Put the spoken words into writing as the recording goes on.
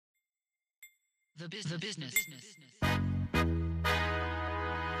The business.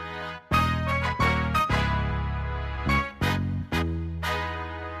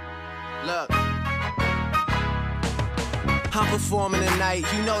 Look, I'm performing tonight,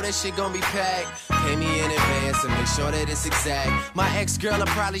 you know that shit gon' be packed. Pay me in advance and make sure that it's exact. My ex-girl will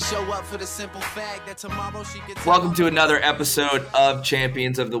probably show up for the simple fact that tomorrow she gets... Welcome to another episode of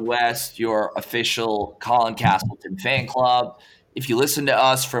Champions of the West, your official Colin Castleton fan club. If you listen to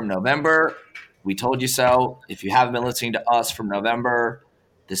us from November, we told you so. If you haven't been listening to us from November,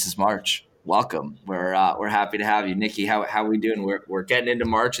 this is March. Welcome. We're happy to have you, Nikki. How are we doing? We're getting into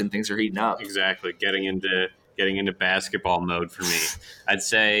March and things are heating up. Exactly, getting into basketball mode for me. I'd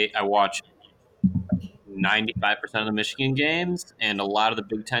say I watch 95% of the Michigan games and a lot of the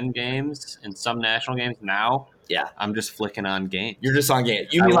Big Ten games and some national games now. Yeah, I'm just flicking on games. You're just on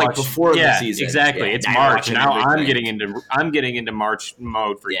games. You mean like before the season? Exactly. Yeah, it's March now. I'm getting into March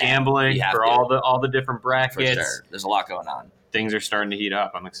mode for gambling, for all the different brackets. For sure. There's a lot going on. Things are starting to heat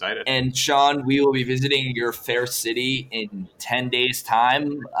up. I'm excited. And Sean, we will be visiting your fair city in 10 days'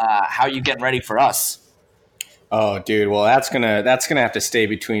 time. How are you getting ready for us? Oh, dude. Well, that's gonna have to stay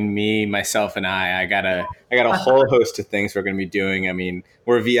between me, myself, and I. I got a whole host of things we're gonna be doing. I mean,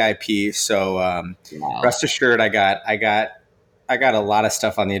 we're VIP, so rest assured, I got a lot of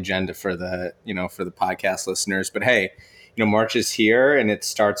stuff on the agenda for the podcast listeners. But hey, March is here, and it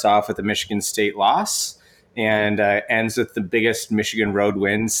starts off with a Michigan State loss and ends with the biggest Michigan road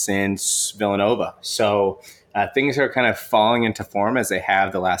win since Villanova. So things are kind of falling into form as they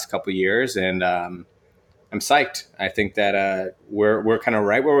have the last couple of years, and I'm psyched. I think that we're kind of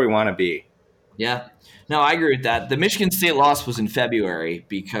right where we want to be. Yeah. No, I agree with that. The Michigan State loss was in February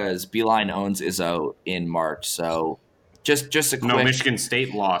because Beeline owns Izzo in March. So just a quick... No, Michigan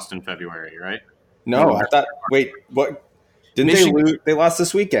State lost in February, right? No, I thought... Wait, what? Didn't they lose? They lost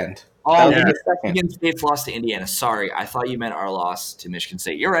this weekend. Oh, yeah. Michigan State's lost to Indiana. Sorry, I thought you meant our loss to Michigan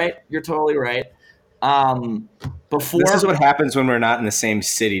State. You're right. You're totally right. This is what happens when we're not in the same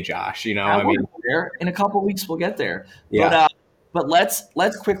city, Josh. In a couple of weeks we'll get there. Yeah. But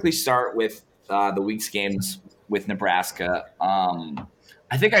let's quickly start with the week's games with Nebraska.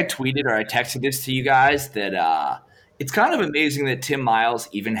 I think I tweeted or I texted this to you guys that it's kind of amazing that Tim Miles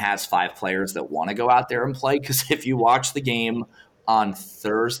even has 5 players that want to go out there and play. Because if you watch the game on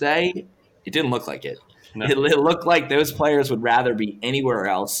Thursday, it didn't look like it. No. It looked like those players would rather be anywhere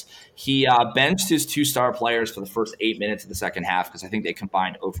else. He benched his 2 star players for the first 8 minutes of the second half because I think they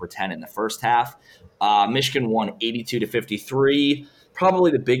combined over 10 in the first half. Michigan won 82-53.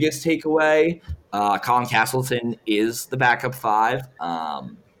 Probably the biggest takeaway, Colin Castleton is the backup 5.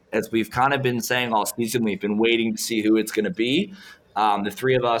 As we've kind of been saying all season, we've been waiting to see who it's going to be. The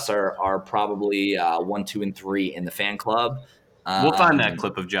 3 of us are probably 1, 2, and 3 in the fan club. We'll find that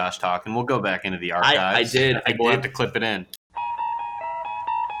clip of Josh talking. We'll go back into the archives. I think we'll have to clip it in.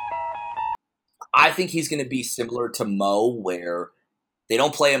 I think he's going to be similar to Mo, where they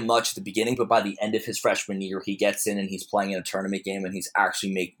don't play him much at the beginning, but by the end of his freshman year, he gets in and he's playing in a tournament game and he's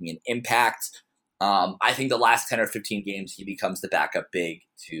actually making an impact. I think the last 10 or 15 games, he becomes the backup big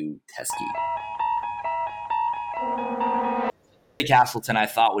to Teskey. Castleton, I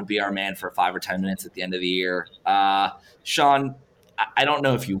thought, would be our man for 5 or 10 minutes at the end of the year. Sean, I don't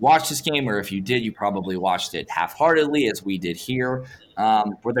know if you watched this game, or if you did, you probably watched it half-heartedly, as we did here.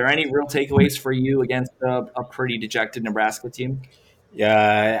 Were there any real takeaways for you against a pretty dejected Nebraska team?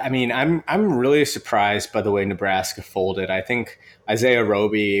 Yeah, I mean, I'm really surprised by the way Nebraska folded. I think Isaiah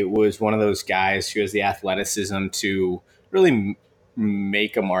Roby was one of those guys who has the athleticism to really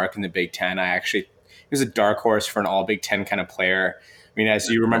make a mark in the Big Ten. He was a dark horse for an all Big Ten kind of player. I mean, as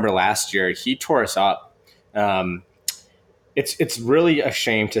you remember last year, he tore us up. It's really a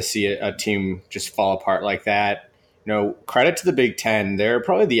shame to see a team just fall apart like that. Credit to the Big Ten. They're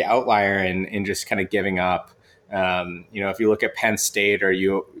probably the outlier in just kind of giving up. If you look at Penn State or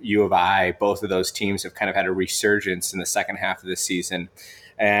U of I, both of those teams have kind of had a resurgence in the second half of the season.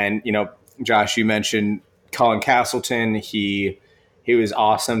 And, Josh, you mentioned Colin Castleton. He was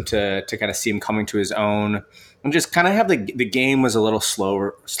awesome to kind of see him coming to his own and just kind of have the game was a little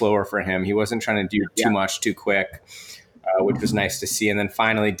slower for him. He wasn't trying to do too much too quick, which was nice to see. And then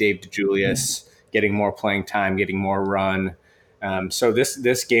finally, Dave DeJulius getting more playing time, getting more run. So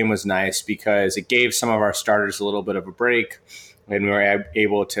this game was nice because it gave some of our starters a little bit of a break, and we were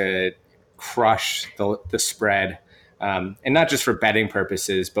able to crush the spread, and not just for betting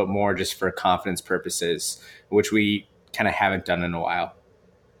purposes, but more just for confidence purposes, which we kind of haven't done in a while.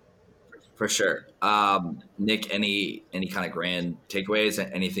 For sure. Nick, any kind of grand takeaways?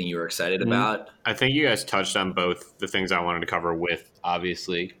 Anything you were excited Mm-hmm. about? I think you guys touched on both the things I wanted to cover with,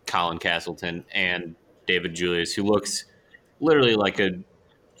 obviously, Colin Castleton and David Julius, who looks literally like a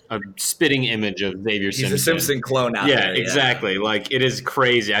spitting image of Xavier Simpson. He's a Simpson clone out there. Yeah, exactly. Like, it is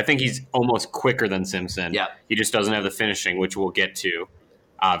crazy. I think he's almost quicker than Simpson. Yeah. He just doesn't have the finishing, which we'll get to,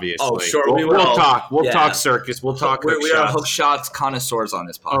 obviously. Oh, sure, we will. We'll talk. We'll talk circus. We'll talk hook we are shots. hook shots connoisseurs on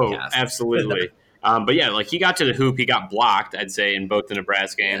this podcast. Oh, absolutely. But yeah, like he got to the hoop, he got blocked, I'd say, in both the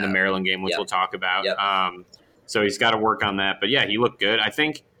Nebraska and the Maryland game, which we'll talk about. Yep. So he's got to work on that. But yeah, he looked good. I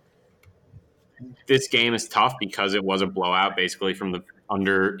think this game is tough because it was a blowout, basically from the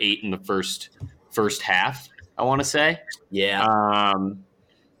under 8 in the first half, I want to say. Yeah.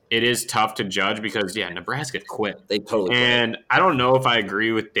 It is tough to judge because, Nebraska quit. They totally quit. And I don't know if I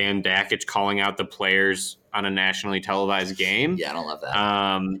agree with Dan Dakich calling out the players on a nationally televised game. Yeah, I don't love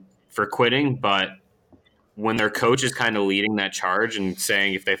that. For quitting, but when their coach is kind of leading that charge and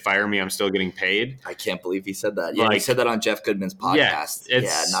saying, if they fire me, I'm still getting paid. I can't believe he said that. Yeah, he said that on Jeff Goodman's podcast.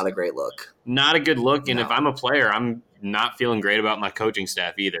 Yeah, not a great look. Not a good look. And No. if I'm a player, I'm not feeling great about my coaching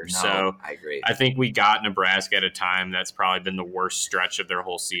staff either. No, So I agree. I think we got Nebraska at a time that's probably been the worst stretch of their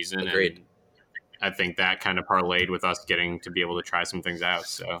whole season. Agreed. And I think that kind of parlayed with us getting to be able to try some things out.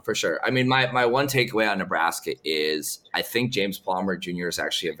 So For sure. I mean, my one takeaway on Nebraska is I think James Palmer Jr. is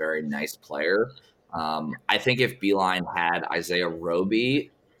actually a very nice player. I think if Beeline had Isaiah Roby,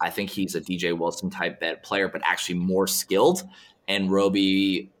 I think he's a DJ Wilson type player, but actually more skilled. And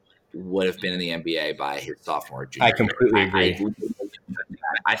Roby would have been in the NBA by his sophomore, junior I completely agree.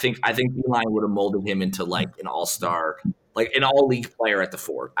 I think Beeline would have molded him into like an all-star, like an all-league player at the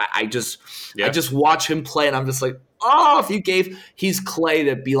 4. I just watch him play, and I'm just like, oh, if he's clay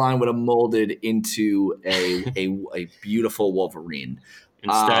that Beeline would have molded into a beautiful Wolverine.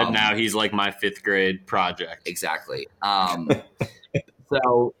 instead, now he's like my 5th grade project. Exactly.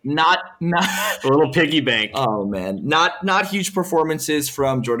 So not A little piggy bank. oh man, not huge performances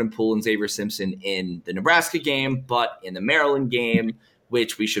from Jordan Poole and Xavier Simpson in the Nebraska game, but in the Maryland game,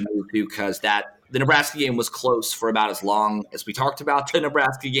 which we should move to because the Nebraska game was close for about as long as we talked about the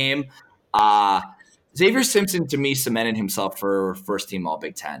Nebraska game. Xavier Simpson to me cemented himself for first team All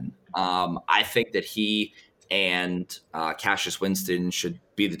Big Ten. I think that he and Cassius Winston should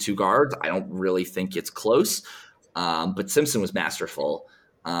be the 2 guards. I don't really think it's close. But Simpson was masterful.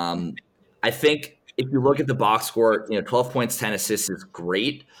 I think if you look at the box score, 12 points, 10 assists is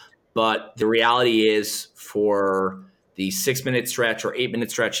great. But the reality is for the 6-minute stretch or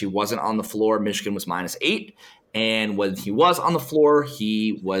 8-minute stretch, he wasn't on the floor. Michigan was -8. And when he was on the floor,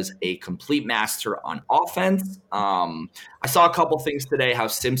 he was a complete master on offense. I saw a couple things today, how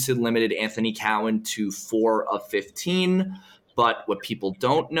Simpson limited Anthony Cowan to 4 of 15. But what people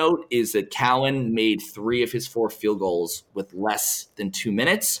don't note is that Cowan made 3 of his 4 field goals with less than 2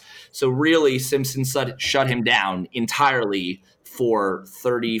 minutes. So really, Simpson shut him down entirely for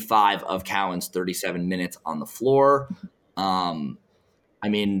 35 of Cowan's 37 minutes on the floor. I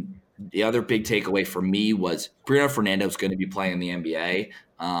mean, the other big takeaway for me was Bruno Fernando is going to be playing in the NBA.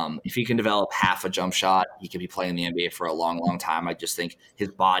 If he can develop half a jump shot, he could be playing in the NBA for a long, long time. I just think his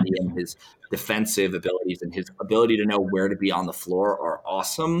body and his defensive abilities and his ability to know where to be on the floor are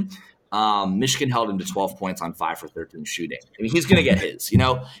awesome. Michigan held him to 12 points on 5 for 13 shooting. I mean, he's going to get his. He's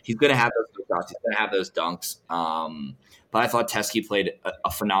going to have those shots. He's going to have those dunks. But I thought Teske played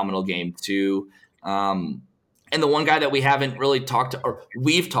a phenomenal game too. And the one guy that we haven't really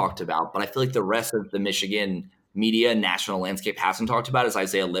we've talked about, but I feel like the rest of the Michigan media and national landscape hasn't talked about is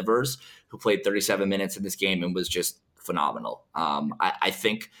Isaiah Livers, who played 37 minutes in this game and was just phenomenal. I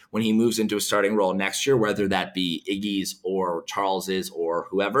think when he moves into a starting role next year, whether that be Iggy's or Charles's or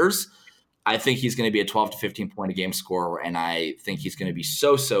whoever's, I think he's going to be a 12 to 15 point a game scorer, and I think he's going to be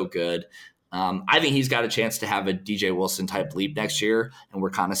so good. I think he's got a chance to have a DJ Wilson type leap next year, and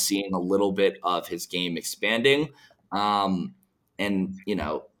we're kind of seeing a little bit of his game expanding. And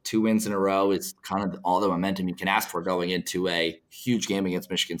 2 wins in a row is kind of all the momentum you can ask for going into a huge game against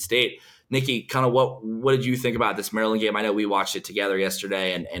Michigan State. Nikki, kind of what did you think about this Maryland game? I know we watched it together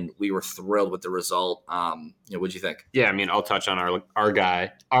yesterday, and we were thrilled with the result. What did you think? Yeah, I mean, I'll touch on our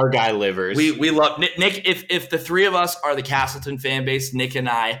guy Livers. We love Nick. If the 3 of us are the Castleton fan base, Nick and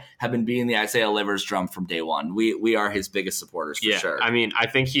I have been beating the Isaiah Livers drum from day one. We are his biggest supporters for sure. I mean, I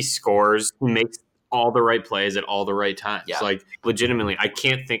think he scores, he makes all the right plays at all the right times. Yeah. Like, legitimately, I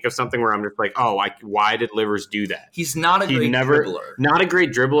can't think of something where I'm just like, why did Livers do that? He's not a great dribbler. Not a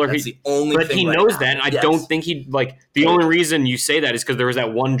great dribbler. That's the only but thing he right knows now. that. And I Yes. don't think the only reason you say that is because there was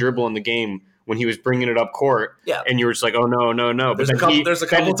that one dribble in the game when he was bringing it up court, and you were just like, oh no. There's a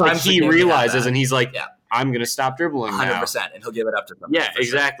couple times he realizes, and he's like, yeah. I'm going to stop dribbling 100%, now. and he'll give it up to them. Yeah,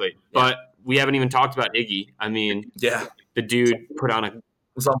 exactly. Sure. But we haven't even talked about Iggy. I mean, the dude put on a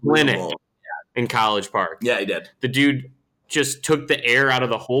clinic in College Park. Yeah, he did. The dude just took the air out of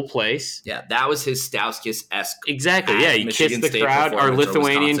the whole place. Yeah, that was his Stauskas-esque. Exactly. Yeah, he kissed the crowd. Our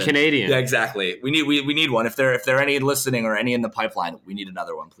Lithuanian Canadian. Yeah, exactly. We need one. If there are any listening or any in the pipeline, we need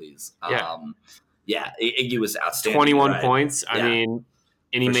another one, please. Iggy was outstanding. 21 points. I mean,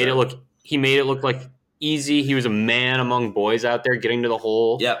 and he made it look like easy. He was a man among boys out there getting to the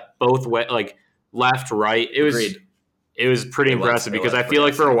hole. Yep. Both like left, right. It was pretty impressive because I feel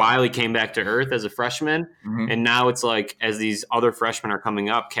like for a while he came back to earth as a freshman, and now it's like as these other freshmen are coming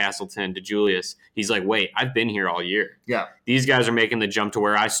up, Castleton, DeJulius, he's like, wait, I've been here all year. Yeah. These guys are making the jump to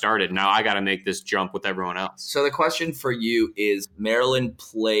where I started. Now I got to make this jump with everyone else. So the question for you is Maryland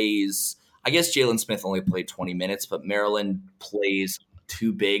plays – I guess Jalen Smith only played 20 minutes, but Maryland plays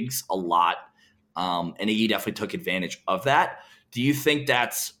two bigs a lot, and Iggy definitely took advantage of that. Do you think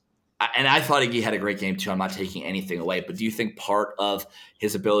that's – and I thought Iggy had a great game too. I'm not taking anything away, but do you think part of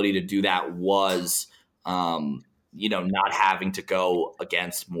his ability to do that was, not having to go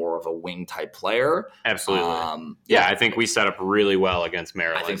against more of a wing type player? Absolutely. I think we set up really well against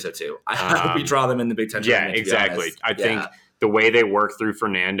Maryland. I think so too. I hope we draw them in the Big Ten tournament. Yeah, exactly. I think the way they work through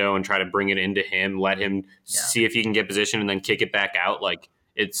Fernando and try to bring it into him, let him see if he can get position and then kick it back out, like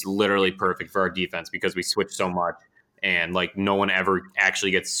it's literally perfect for our defense because we switch so much. And like no one ever actually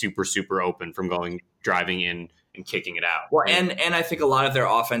gets super, super open from driving in and kicking it out. Well, and I think a lot of their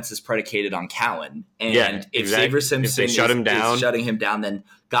offense is predicated on Cowan. And if Xavier Simpson is shutting him down, then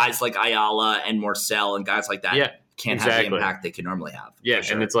guys like Ayala and Morcell and guys like that can't have the impact they can normally have. Yeah,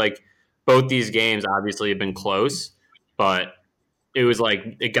 sure. And it's like both these games obviously have been close, but it was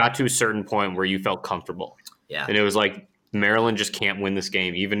like it got to a certain point where you felt comfortable. Yeah. And it was like Maryland just can't win this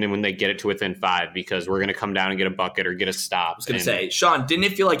game, even when they get it to within 5, because we're going to come down and get a bucket or get a stop. I was going to say, Sean, didn't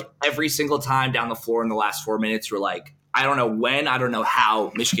it feel like every single time down the floor in the last 4 minutes, you're like, I don't know when, I don't know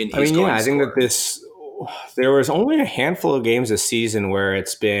how Michigan is going to I think that there was only a handful of games this season where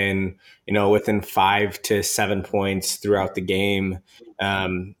it's been, within 5 to 7 points throughout the game.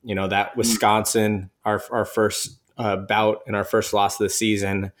 That Wisconsin, our first bout and our first loss of the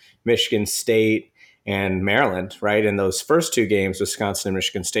season, Michigan State, and Maryland, right? In those first 2 games, Wisconsin and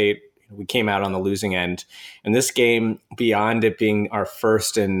Michigan State, we came out on the losing end. And this game, beyond it being our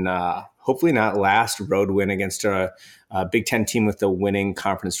first and hopefully not last road win against a Big Ten team with a winning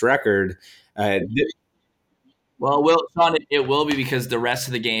conference record. Sean, it will be because the rest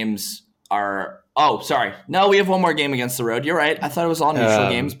of the games are – oh, sorry. No, we have one more game against the road. You're right. I thought it was all neutral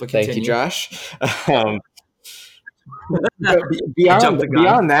games, but continue. Thank you, Josh.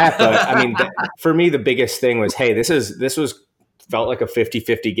 Beyond that, but I mean, for me, the biggest thing was, hey, this felt like a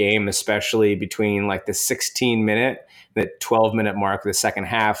 50-50 game, especially between like the 16-minute, the 12-minute mark of the second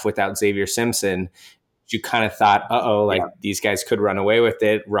half without Xavier Simpson. You kind of thought, these guys could run away with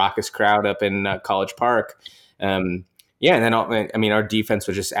it. Raucous crowd up in College Park. And then, our defense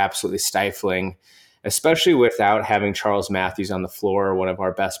was just absolutely stifling, especially without having Charles Matthews on the floor, one of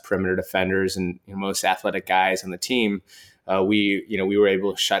our best perimeter defenders and most athletic guys on the team. We were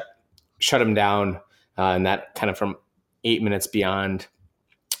able to shut him down, and that kind of from 8 minutes beyond.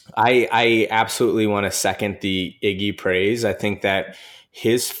 I absolutely want to second the Iggy praise. I think that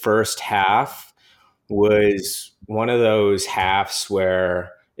his first half was one of those halves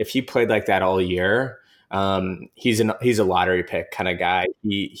where if he played like that all year, he's a lottery pick kind of guy.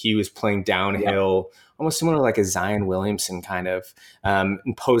 He was playing downhill, almost similar to like a Zion Williamson kind of,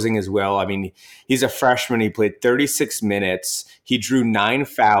 imposing as well. I mean, he's a freshman. He played 36 minutes. He drew 9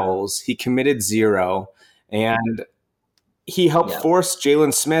 fouls. He committed 0, and he helped force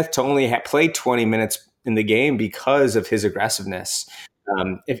Jalen Smith to only play 20 minutes in the game because of his aggressiveness.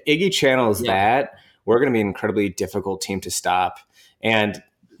 If Iggy channels that, we're going to be an incredibly difficult team to stop. And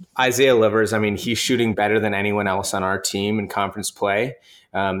Isaiah Livers, I mean, he's shooting better than anyone else on our team in conference play,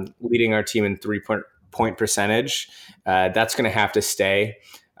 leading our team in 3-point percentage. That's going to have to stay.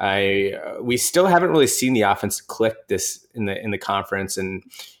 We still haven't really seen the offense click this in the conference, and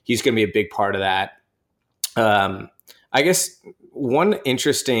he's going to be a big part of that. I guess one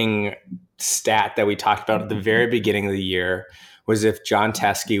interesting stat that we talked about at the very beginning of the year was if John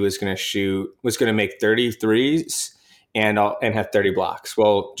Teskey was going to make 33s and have 30 blocks.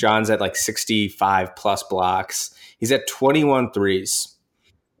 Well, John's at like 65 plus blocks. He's at 21 threes.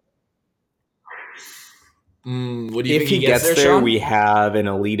 What do you if think he gets there, Sean? we have an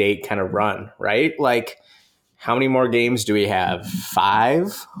Elite Eight kind of run, right? Like, how many more games do we have?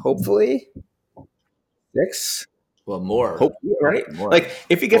 5, hopefully. 6. Well, more. Hopefully, right? More. Like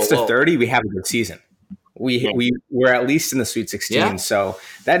if he gets Whoa. to 30, we have a good season. We're at least in the Sweet 16. Yeah. So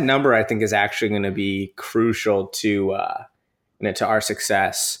that number I think is actually going to be crucial to our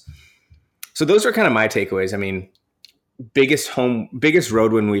success. So those are kind of my takeaways. I mean, biggest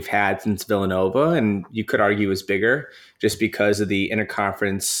road win we've had since Villanova, and you could argue is bigger just because of the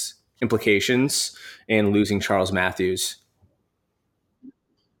interconference implications and losing Charles Matthews.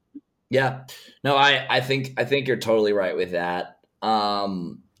 Yeah, no, I think you're totally right with that.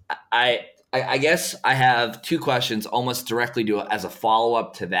 I guess I have two questions almost directly as a follow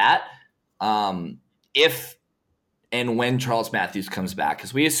up to that. If and when Charles Matthews comes back,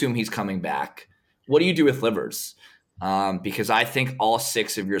 because we assume he's coming back, what do you do with Livers? Because I think all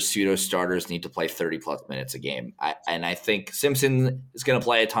 6 of your pseudo starters need to play 30 plus minutes a game. I think Simpson is going to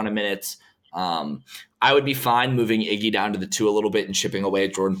play a ton of minutes. I would be fine moving Iggy down to the 2 a little bit and chipping away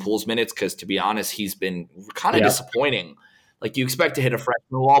at Jordan Poole's minutes because, to be honest, he's been kind of disappointing. Like you expect to hit a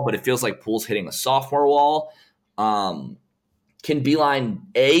freshman wall, but it feels like Poole's hitting a sophomore wall. Can Beilein,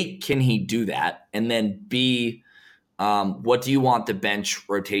 A, can he do that? And then B, what do you want the bench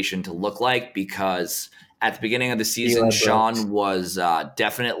rotation to look like? Because at the beginning of the season, Sean was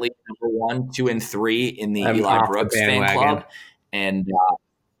definitely number 1, 2, and 3 in the Eli Brooks fan club. And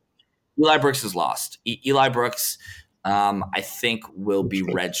Eli Brooks is lost. Eli Brooks, I think, will be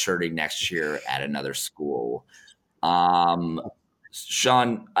redshirting next year at another school. Sean,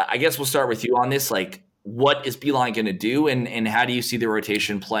 I guess we'll start with you on this. Like, what is Beilein going to do, and how do you see the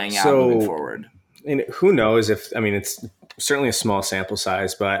rotation playing out moving forward? And who knows it's certainly a small sample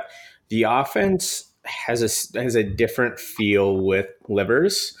size, but the offense has a different feel with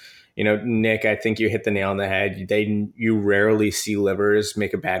Livers. Nick, I think you hit the nail on the head. You rarely see Livers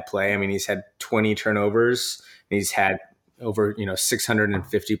make a bad play. I mean, he's had 20 turnovers and he's had over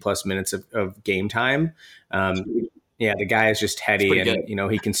 650 plus minutes of game time. The guy is just heady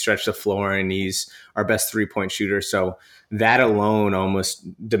and he can stretch the floor and he's our best 3-point shooter. So that alone almost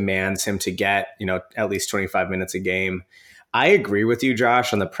demands him to get at least 25 minutes a game. I agree with you,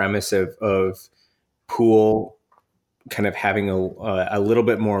 Josh, on the premise of Poole kind of having a little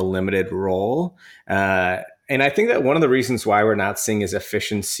bit more limited role. And I think that one of the reasons why we're not seeing his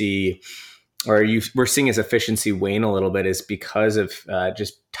efficiency we're seeing his efficiency wane a little bit is because of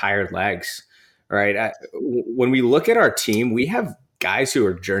just tired legs, right? When we look at our team, we have guys who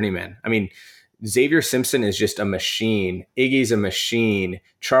are journeymen. I mean, Xavier Simpson is just a machine. Iggy's a machine.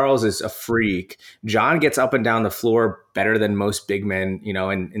 Charles is a freak. John gets up and down the floor better than most big men,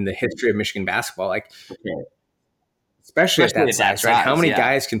 in the history of Michigan basketball. Like, especially at that size, right? How many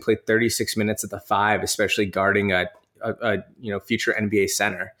guys can play 36 minutes at the 5, especially guarding a future NBA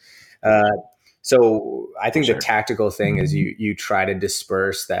center? So I think the tactical thing is you try to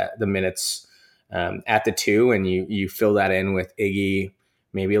disperse the minutes at the 2, and you fill that in with Iggy,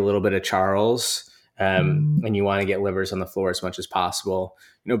 maybe a little bit of Charles, and you want to get Livers on the floor as much as possible.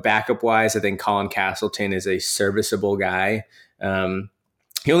 Backup wise, I think Colin Castleton is a serviceable guy.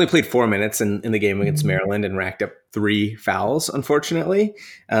 He only played 4 minutes in the game against Maryland and racked up 3 fouls, unfortunately.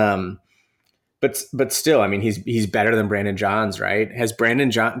 But still, I mean, he's better than Brandon Johns, right? Did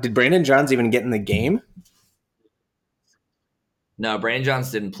Brandon Johns even get in the game? No, Brandon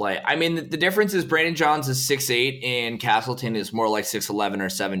Johns didn't play. I mean, the difference is Brandon Johns is 6'8", and Castleton is more like 6'11" or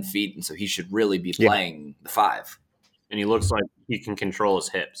 7 feet, and so he should really be playing the 5. And he looks like he can control his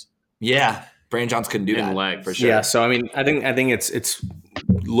hips. Yeah, Brandon Johns couldn't do that leg for sure. Yeah, so I mean, I think it's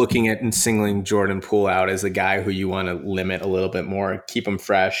looking at and singling Jordan Poole out as a guy who you want to limit a little bit more, keep him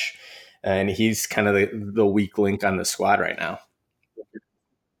fresh, and he's kind of the weak link on the squad right now.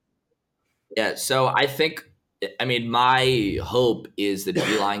 Yeah, so I mean, my hope is that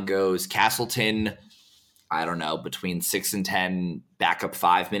Beilein goes Castleton, I don't know, between 6 and 10, backup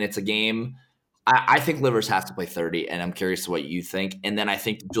 5 minutes a game. I think Livers has to play 30, and I'm curious what you think. And then I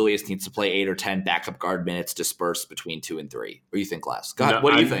think Julius needs to play 8 or 10 backup guard minutes dispersed between 2 and 3. What do you think, Les?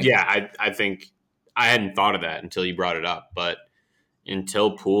 What do you think? Yeah, I think I hadn't thought of that until you brought it up. But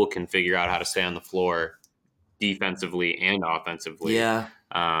until Poole can figure out how to stay on the floor defensively and offensively,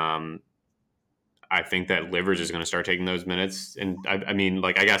 I think that Livers is going to start taking those minutes. And I mean,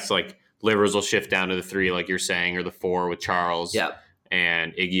 I guess Livers will shift down to the 3, like you're saying, or the 4 with Charles. Yeah.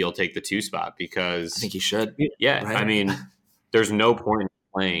 And Iggy will take the 2 spot because I think he should. Yeah. Right? I mean, there's no point in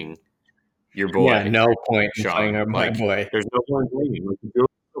playing your boy. Yeah, no point in Sean. playing my boy. There's no point in playing him. If you're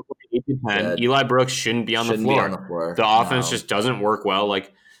 8 to 10, Eli Brooks shouldn't be on the floor. The offense just doesn't work well.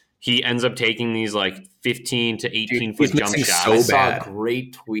 He ends up taking these 15 to 18 foot jump shots. I saw a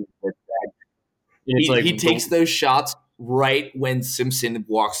great tweet that he takes those shots right when Simpson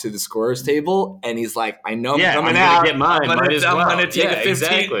walks through the scorer's table, and he's like, I know I'm coming I'm out. gonna get mine. I'm Might as well. going to take a 15.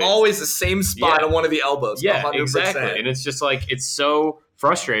 Exactly. Always the same spot Yeah. on one of the elbows. Yeah, 100%. exactly. And it's just like, it's so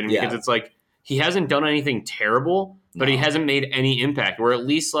frustrating Yeah. because it's like, he hasn't done anything terrible, but he No. hasn't made any impact. Where at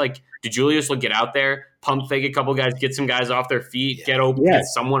least like DeJulius will get out there, pump fake a couple guys, get some guys off their feet, get open, Yeah. get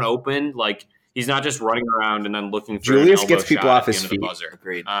someone open. Like, he's not just running around and then looking for Julius an elbow gets people shot off at the his end of the feet. buzzer.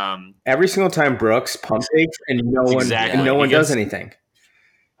 Agreed. Every single time Brooks pump fakes and Exactly. no one He does gets- anything.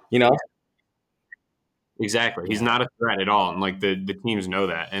 You know? Exactly. He's not a threat at all. And like the teams know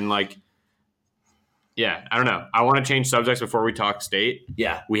that. And like, yeah, I don't know. I want to change subjects before we talk state.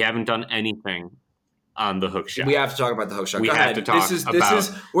 Yeah. We haven't done anything on the hook shot. We have to talk about the hook shot. We Go have ahead. to talk this about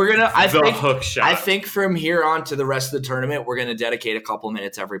is we're gonna I the think hook shot. I think from here on to the rest of the tournament, we're gonna dedicate a couple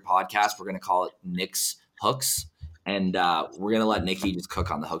minutes every podcast. We're gonna call it Nick's Hooks. And we're gonna let Nikki just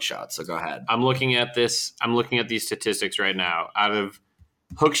cook on the hook shot. So go ahead. I'm looking at this. I'm looking at these statistics right now. Out of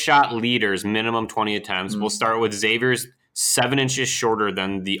hook shot leaders, minimum 20 attempts. We'll start with Xavier's 7 inches shorter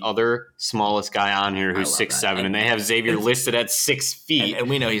than the other smallest guy on here, who's love 6'7", that. and they have Xavier listed at 6 feet. And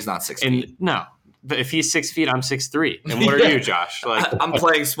we know he's not 6 And feet. no, but if he's 6 feet, I'm 6'3". And what are you, Josh? Like, I'm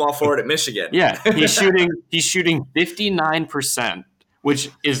playing small forward at Michigan. yeah, he's shooting 59%, which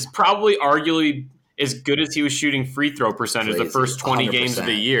is probably arguably as good as he was shooting free throw percentage the Crazy. first 20 games of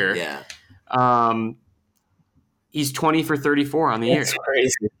the 100%. year. Yeah. He's 20 for 34 on the year. It's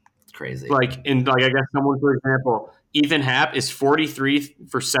crazy. It's crazy. Like I guess someone, for example, Ethan Happ is 43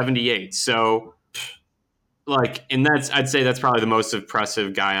 for 78. So like, and I'd say that's probably the most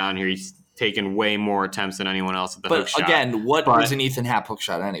impressive guy on here. He's taken way more attempts than anyone else at the hook But shot. again, what But- was an Ethan Happ hook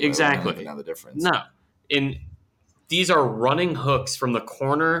shot anyway? Exactly. We don't even know the difference. No. And these are running hooks from the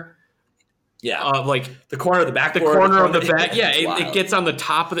corner, Yeah. like the corner of the back. the corner of the back. Yeah, It's it wild. gets on the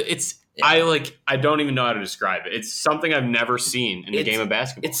top of the. It's Yeah. I don't even know how to describe it. It's something I've never seen in the It's- game of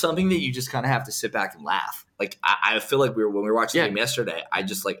basketball. It's something that you just kind of have to sit back and laugh. Like I feel like when we were watching Yeah. the game yesterday, I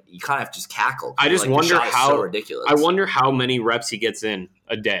just like you kind of have to just cackle. I just Like, the wonder shot is how- so ridiculous. I wonder how many reps he gets in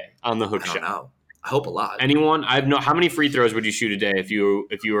a day on the hook I don't shot. know. I hope a lot. Anyone? How many free throws would you shoot a day if you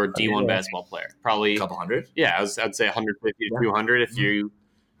were a D1 basketball player? Probably. a couple hundred Yeah, I'd say 150 to 200 if you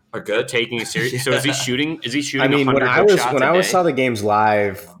are are good. taking it serious. So is he shooting? Is he shooting? I mean, when 100 I hook was shots when a I was day? saw the games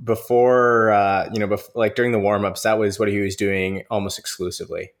live before, like during the warmups, that was what he was doing almost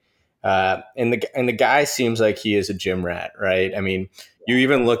exclusively. And the guy seems like he is a gym rat, right? I mean, you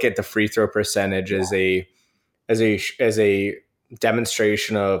even look at the free throw percentage as a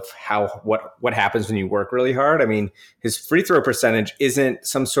demonstration of what happens when you work really hard. I mean, his free throw percentage isn't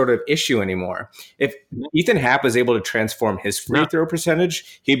some sort of issue anymore. If Ethan Happ was able to transform his free throw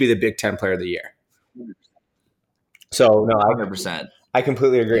percentage, he'd be the Big Ten Player of the Year. So no, 100%. I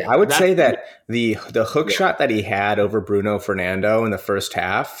completely agree. Yeah, I would that's- say that the hook shot that he had over Bruno Fernando in the first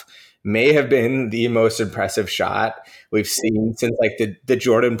half may have been the most impressive shot we've seen since like the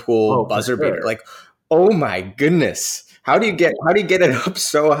Jordan Poole for buzzer sure. beater. Like, oh my goodness. How do you get it up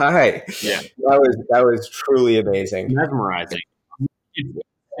so high? Yeah. That was truly amazing. mesmerizing. It's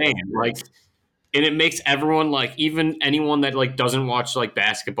insane. Like, and it makes everyone like, even anyone that like doesn't watch like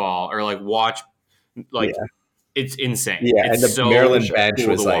basketball or like watch, like it's insane. Yeah, it's and the Maryland bench cool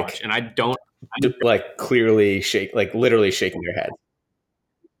was to like- watch. And I don't. Like clearly literally shaking their head.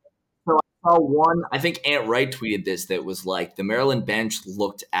 saw one. I think Ant Wright tweeted this. That was like the Maryland bench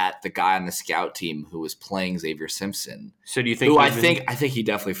looked at the guy on the scout team who was playing Xavier Simpson. So do you think? Who even- I think he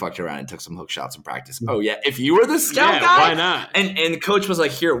definitely fucked around and took some hook shots in practice. Oh yeah, if you were the scout Yeah, guy, why not? And the coach was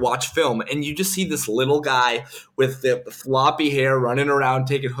like, "Here, watch film," and you just see this little guy with the floppy hair running around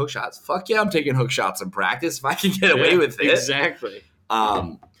taking hook shots. Fuck yeah, I'm taking hook shots in practice if I can get away Yeah, with it. exactly.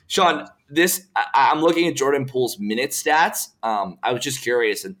 Sean, I'm looking at Jordan Poole's minute stats. I was just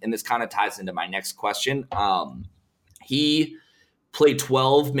curious, and this kind of ties into my next question. He played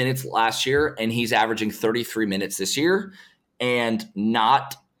 12 minutes last year, and he's averaging 33 minutes this year. And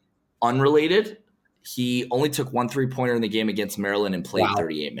not unrelated, he only took 1 3-pointer in the game against Maryland and played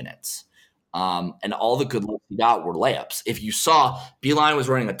 38 minutes. And all the good looks he got were layups. If you saw, Beeline was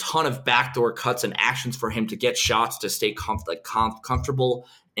running a ton of backdoor cuts and actions for him to get shots to stay comfortable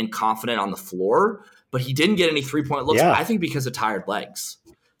and confident on the floor, but he didn't get any 3-point looks. Yeah. I think because of tired legs.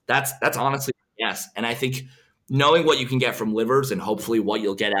 That's honestly yes. And I think knowing what you can get from Livers and hopefully what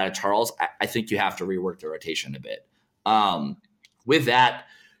you'll get out of Charles, I think you have to rework the rotation a bit. With that,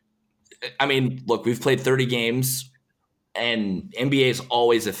 I mean, look, we've played 30 games. And NBA is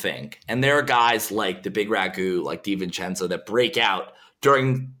always a thing. And there are guys like the Big Ragu, like DiVincenzo, that break out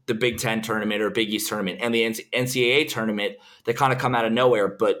during the Big Ten tournament or Big East tournament and the NCAA tournament that kind of come out of nowhere.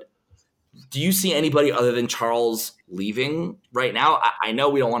 But do you see anybody other than Charles leaving right now. I know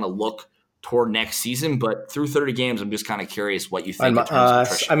we don't want to look toward next season, but through 30 games, I'm just kind of curious what you think in terms of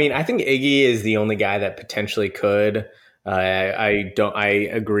attrition. I mean, I think Iggy is the only guy that potentially could. I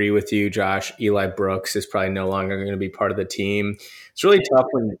agree with you, Josh. Eli Brooks is probably no longer going to be part of the team. It's really tough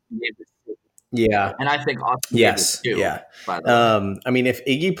when. Yeah. And I think Austin yes. Davis too, yeah. by the way. I mean, if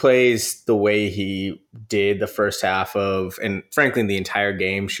Iggy plays the way he did the first half of, and frankly, the entire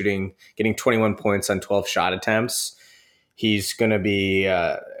game, getting 21 points on 12 shot attempts, he's going to be,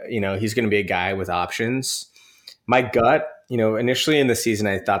 he's going to be a guy with options. My gut, initially in the season,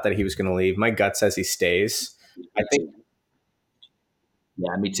 I thought that he was going to leave. My gut says he stays. I think.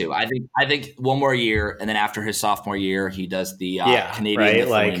 Yeah, me too. I think one more year, and then after his sophomore year, he does the Canadian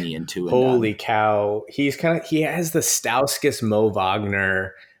Lithuanian too. Holy cow, he has the Stauskas Mo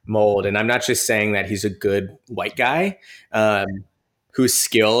Wagner mold, and I'm not just saying that he's a good white guy who's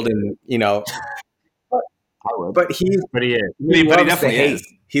skilled and but he is. But he loves the hate.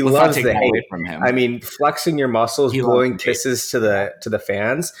 is. He Let's loves not take the that hate away from him. I mean, flexing your muscles, blowing kisses to the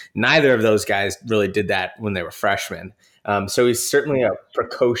fans. Neither of those guys really did that when they were freshmen. So he's certainly a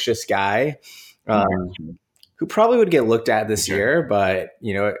precocious guy who probably would get looked at this year. But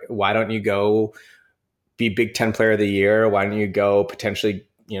why don't you go be Big Ten Player of the Year? Why don't you go potentially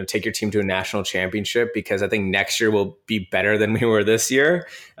take your team to a national championship? Because I think next year will be better than we were this year.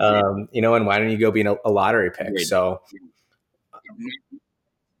 And why don't you go be a lottery pick? So.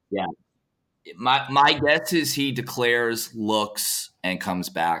 Yeah. My guess is he declares, looks, and comes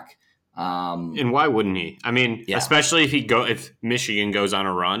back. And why wouldn't he? I mean, especially if Michigan goes on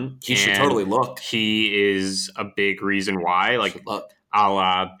a run, he should totally look. He is a big reason why, like a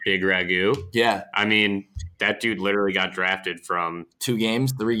la Big Ragu. Yeah. I mean, that dude literally got drafted from 2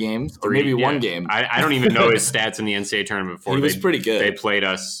 games, 3 games, or maybe 1 game. I don't even know his stats in the NCAA tournament before. He was pretty good. They played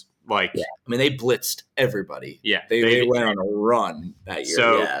us. I mean, they blitzed everybody. Yeah. They went on a run that year.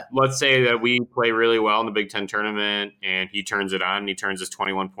 So let's say that we play really well in the Big Ten tournament and he turns it on and he turns his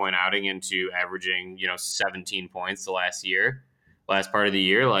 21-point outing into averaging, 17 points the last part of the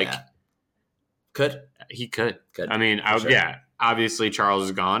year. He could. I mean, obviously Charles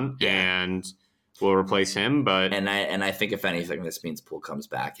is gone and we'll replace him. But and I think if anything, this means Poole comes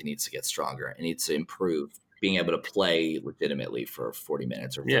back. He needs to get stronger. It needs to improve being able to play legitimately for 40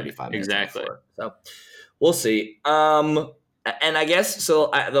 minutes or 45 minutes. Exactly. So we'll see. And I guess,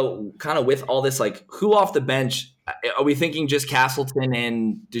 kind of with all this, who off the bench, are we thinking just Castleton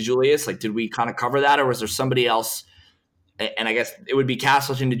and DeJulius? Did we kind of cover that, or was there somebody else? And I guess it would be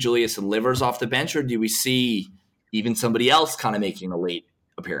Castleton, DeJulius, and Livers off the bench, or do we see even somebody else kind of making a late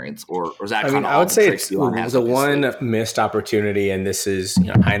appearance, or is that kind of? I would say it's the one missed opportunity, and this is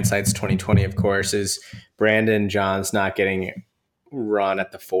hindsight's 2020, of course, is Brandon Johns not getting run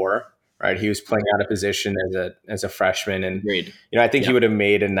at the 4. Right, he was playing out of position as a freshman, and I think he would have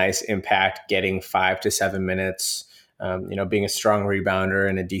made a nice impact getting 5 to 7 minutes. Being a strong rebounder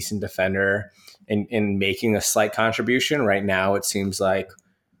and a decent defender, and making a slight contribution. Right now, it seems like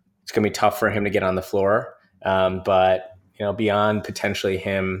it's going to be tough for him to get on the floor, but. Beyond potentially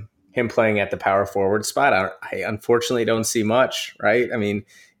him playing at the power forward spot, I unfortunately don't see much, right? I mean,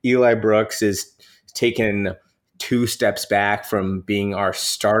 Eli Brooks is taken 2 steps back from being our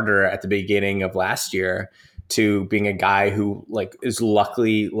starter at the beginning of last year to being a guy who is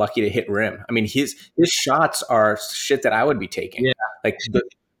lucky to hit rim. I mean, his shots are shit that I would be taking. Yeah.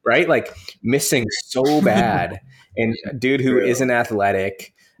 Missing so bad. And a dude who isn't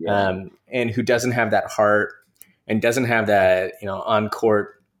athletic and who doesn't have that heart, and doesn't have that, on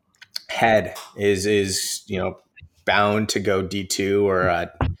court head is bound to go D2 or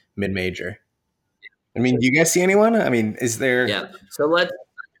mid major. I mean, do you guys see anyone? I mean, is there? Yeah. So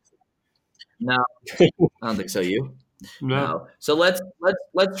no, I don't think so. You? No. So let's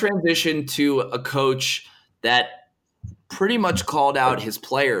transition to a coach that pretty much called out his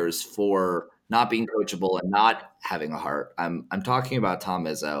players for not being coachable and not having a heart. I'm talking about Tom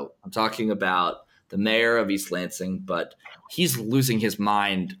Izzo. I'm talking about the mayor of East Lansing, but he's losing his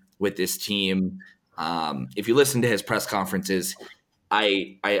mind with this team. If you listen to his press conferences,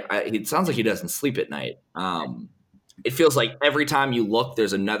 it sounds like he doesn't sleep at night. It feels like every time you look,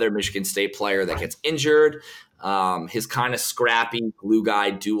 there's another Michigan State player that gets injured. His kind of scrappy glue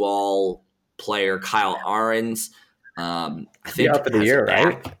guy, do-all player, Kyle Ahrens, I think out for the year,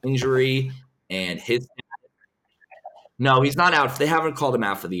 right? Injury, and No, he's not out. They haven't called him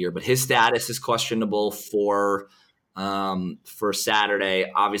out for the year, but his status is questionable for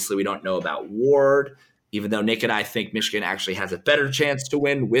Saturday. Obviously, we don't know about Ward, even though Nick and I think Michigan actually has a better chance to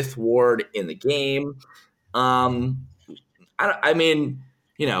win with Ward in the game.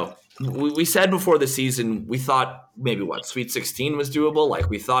 We said before the season we thought maybe Sweet 16 was doable. Like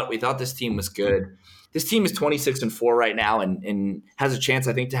we thought this team was good. This team is 26-4 right now and has a chance,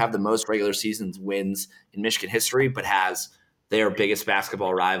 I think, to have the most regular seasons wins in Michigan history, but has their biggest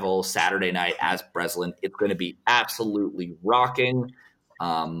basketball rival Saturday night as Breslin. It's going to be absolutely rocking.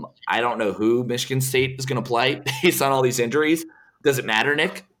 I don't know who Michigan State is going to play based on all these injuries. Does it matter,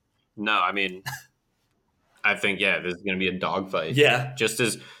 Nick? No, I mean, I think, this is going to be a dogfight. Yeah.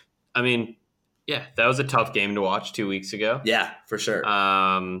 That was a tough game to watch 2 weeks ago. Yeah, for sure.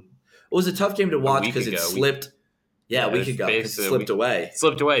 It was a tough game to watch because it slipped. A week ago. It slipped away.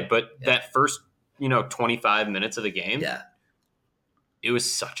 Slipped away. But that first, 25 minutes of the game, it was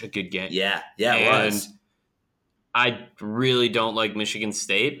such a good game. Yeah, it was. I really don't like Michigan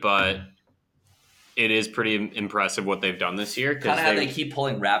State, but it is pretty impressive what they've done this year. Kind of how they keep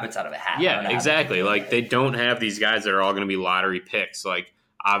pulling rabbits out of a hat. Yeah, exactly. Like, they don't have these guys that are all going to be lottery picks. Like,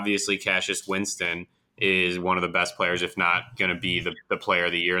 obviously, Cassius Winston is one of the best players, if not going to be the player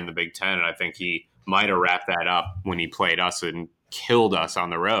of the year in the Big Ten. And I think he might have wrapped that up when he played us and killed us on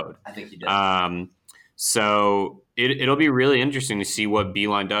the road. I think he did. So it'll be really interesting to see what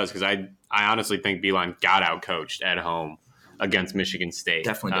Beeline does, because I honestly think Beeline got out-coached at home against Michigan State.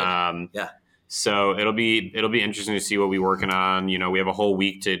 Definitely did. So it'll be interesting to see what we're working on. We have a whole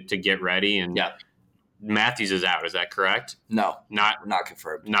week to get ready, and Matthews is out. Is that correct? No, not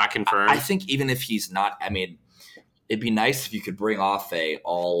confirmed. Not confirmed. I think even if he's not, it'd be nice if you could bring off a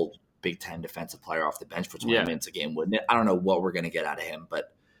all Big Ten defensive player off the bench for 20 minutes a game, wouldn't it? I don't know what we're going to get out of him,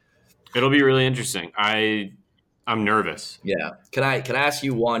 but it'll be really interesting. I'm nervous. Yeah. Can I ask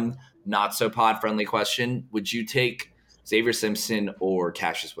you one not so pod friendly question? Would you take Xavier Simpson or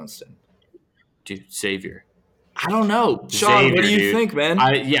Cassius Winston? Dude, Xavier. I don't know. Sean, Xavier, what do you think, man?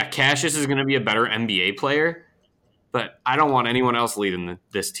 Cassius is going to be a better NBA player, but I don't want anyone else leading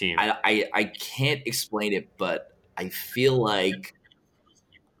this team. I can't explain it, but I feel like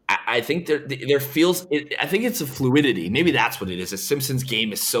I think there feels I think it's a fluidity. Maybe that's what it is. Simpson's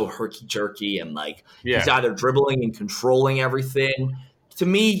game is so herky jerky and he's either dribbling and controlling everything. To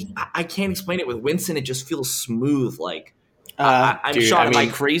me, I can't explain it with Winston. It just feels smooth. I'm Sean. Am I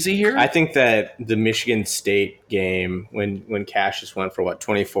crazy here? I think that the Michigan State game, when Cassius went for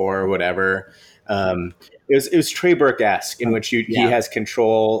 24 or whatever, it was Trey Burke-esque, in which he has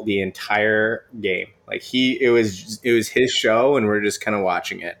control the entire game. It was his show, and we're just kind of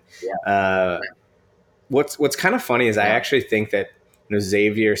watching it. Yeah. What's kind of funny is I actually think that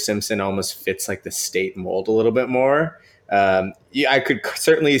Xavier Simpson almost fits the State mold a little bit more. I could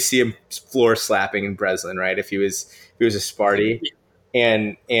certainly see him floor slapping in Breslin, right? If he was a Sparty,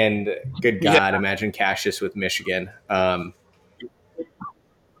 and good God, imagine Cassius with Michigan. I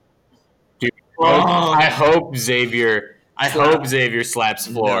hope Xavier slaps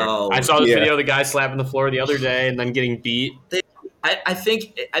floor. No. I saw this video of the guy slapping the floor the other day and then getting beat. I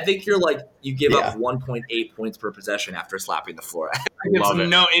think you're you give up 1.8 points per possession after slapping the floor. Love it.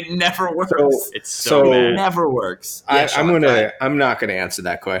 No, it never works. It's so bad. It never works. I'm not gonna answer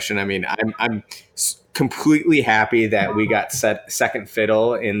that question. I'm completely happy that we got second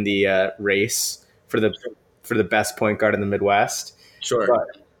fiddle in the race for the best point guard in the Midwest. Sure.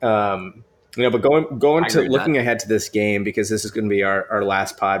 But going to looking ahead to this game, because this is going to be our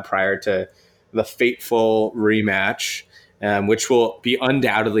last pod prior to the fateful rematch. Which will be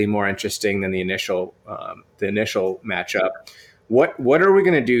undoubtedly more interesting than the initial matchup. What are we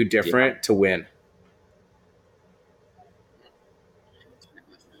going to do different to win?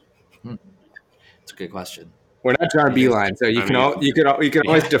 It's a good question. We're not John Beeline, so you can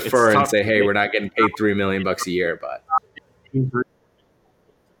always defer and say, "Hey, we're not getting paid $3 million a year," but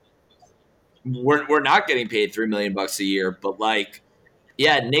we're not getting paid $3 million a year. But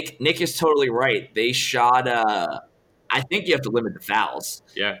Nick is totally right. They shot. I think you have to limit the fouls.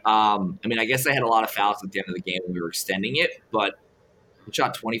 Yeah. I guess they had a lot of fouls at the end of the game when we were extending it, but we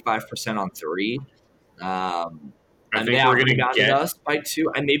shot 25% on three. I think we're going to get us by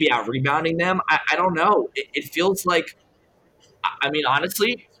 2, and maybe out rebounding them. I don't know. It feels like.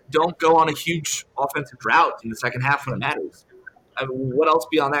 Honestly, don't go on a huge offensive drought in the second half when it matters. What else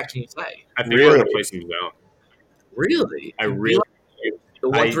beyond that can you say? I think we're going to play some zone. Really? I really. The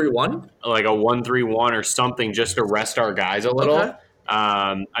 1-3-1? Like a 1-3-1 or something, just to rest our guys a little. Okay.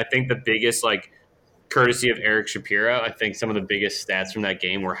 I think the biggest, courtesy of Eric Shapiro, I think some of the biggest stats from that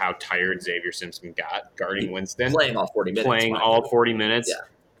game were how tired Xavier Simpson got guarding Winston. Playing all 40 minutes.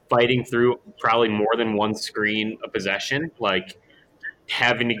 Fighting through probably more than one screen a possession,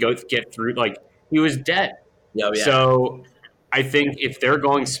 having to go get through, he was dead. Yeah. So I think if they're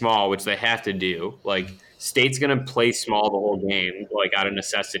going small, which they have to do, State's going to play small the whole game, out of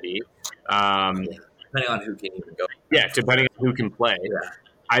necessity. depending on who can even go. Yeah, depending on who can play.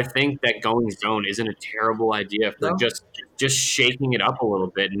 I think that going zone isn't a terrible idea for No. just shaking it up a little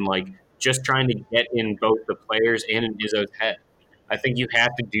bit and like just trying to get in both the players and in Izzo's head. I think you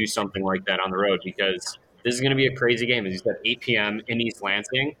have to do something like that on the road because this is going to be a crazy game. As you said, 8 p.m. in East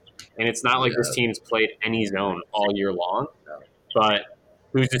Lansing, and it's not like this team's played any zone all year long. But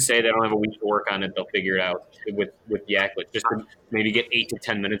who's to say they don't have a week to work on it? They'll figure it out with Yaklich. Just to maybe get 8 to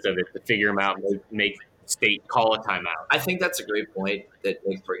 10 minutes of it to figure them out and make State call a timeout. I think that's a great point that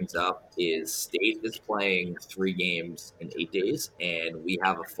Nick brings up is State is playing 3 games in 8 days, and we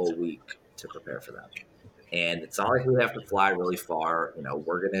have a full week to prepare for them. And it's not like we have to fly really far.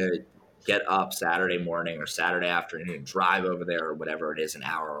 We're going to get up Saturday morning or Saturday afternoon and drive over there or whatever it is, an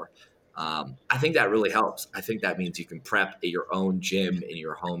hour. I think that really helps. I think that means you can prep at your own gym, in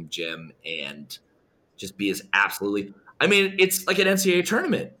your home gym, and just be as absolutely – I mean, it's like an NCAA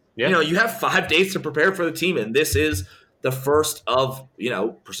tournament. Yeah. You have 5 days to prepare for the team, and this is the first of,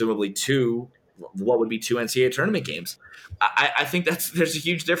 presumably 2, what would be 2 NCAA tournament games. I think there's a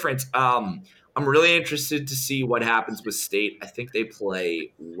huge difference. I'm really interested to see what happens with State. I think they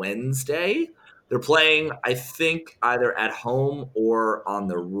play Wednesday. They're playing, I think, either at home or on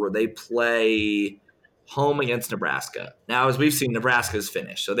the road. They play home against Nebraska. Now, as we've seen, Nebraska's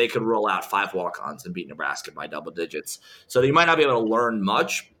finished, so they could roll out 5 walk-ons and beat Nebraska by double digits. So you might not be able to learn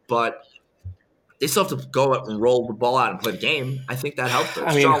much, but they still have to go up and roll the ball out and play the game. I think that helped us.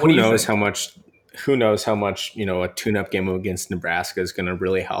 I mean, Sean, who knows how much a tune-up game against Nebraska is going to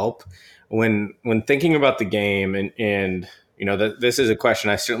really help. When thinking about the game, and this is a question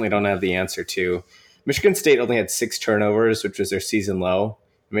I certainly don't have the answer to. Michigan State only had 6 turnovers, which was their season low.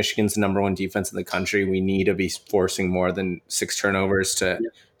 Michigan's the number 1 defense in the country. We need to be forcing more than 6 turnovers to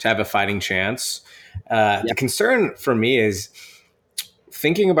have a fighting chance. The concern for me is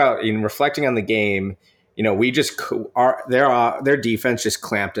thinking about reflecting on the game. We just their defense just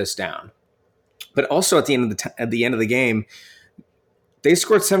clamped us down. But also at the end of the game, they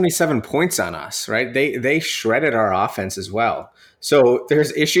scored 77 points on us, right? They shredded our offense as well. So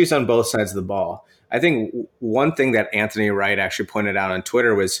there's issues on both sides of the ball. I think one thing that Anthony Wright actually pointed out on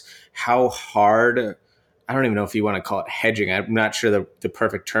Twitter was how hard, I don't even know if you want to call it hedging, I'm not sure the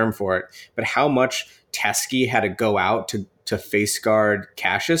perfect term for it, but how much Teske had to go out to face guard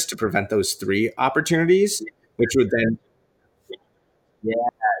Cassius to prevent those 3 opportunities, which would then... Yeah,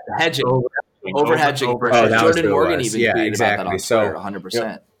 hedging. Over hedging. Jordan Morgan even tweeted exactly. about that on Twitter,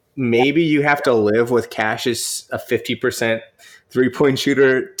 100%. Maybe you have to live with Cassius, a 50% 3-point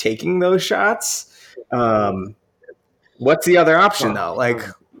shooter, taking those shots. What's the other option though? Like,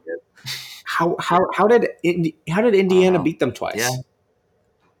 how did Indiana beat them twice? Yeah.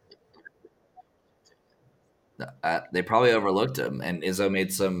 They probably overlooked him, and Izzo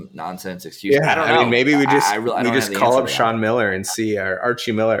made some nonsense excuse. Yeah, I don't know. Maybe we just we just call up Sean Miller and see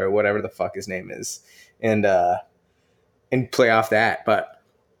Archie Miller or whatever the fuck his name is, and play off that. But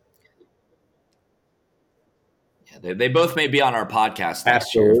they both may be on our podcast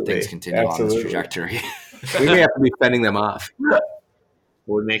next year if things continue on this trajectory. We may have to be fending them off.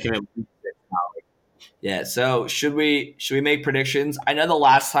 We're making it. Yeah, so should we make predictions? I know the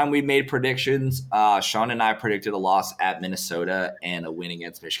last time we made predictions, Sean and I predicted a loss at Minnesota and a win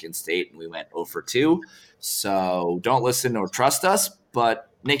against Michigan State, and we went 0-2. So don't listen or trust us. But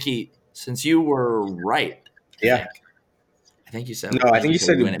Nikki, since you were right, I think you said no. I think you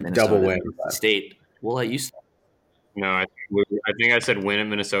said win at Minnesota, double win. State. We'll let you say. No, I think I said win at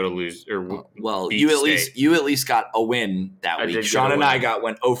Minnesota, lose or you at least got a win that week. Sean and I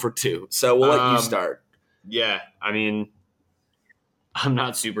went 0-2. So we'll let you start. Yeah, I mean, I'm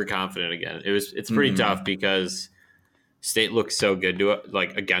not super confident again. It's pretty tough because State looks so good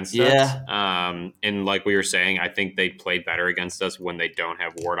against us. And like we were saying, I think they play better against us when they don't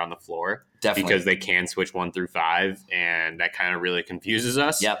have Ward on the floor. Definitely. Because they can switch 1 through 5, and that kind of really confuses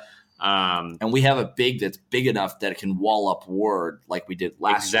us. Yep. And we have a big that's big enough that it can wall up Ward like we did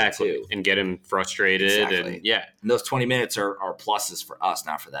last year too. And get him frustrated. Exactly. And those 20 minutes are pluses for us,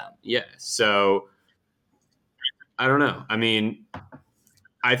 not for them. Yeah. So I don't know. I mean,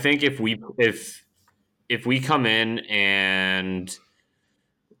 I think if we come in and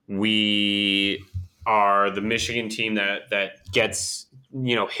we are the Michigan team that gets,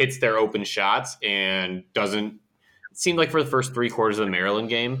 hits their open shots and doesn't, it seemed like for the first 3 quarters of the Maryland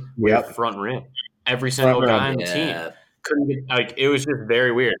game, we had front rim. Every single guy on the team couldn't get, it was just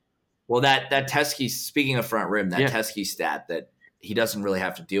very weird. Well, that Teske, speaking of front rim, Teske stat that he doesn't really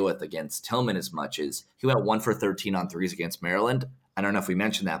have to deal with against Tillman as much as he went 1 for 13 on threes against Maryland. I don't know if we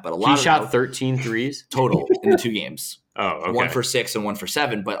mentioned that, but he shot 13 threes total in the 2 games. Oh, okay. 1 for 6 and 1 for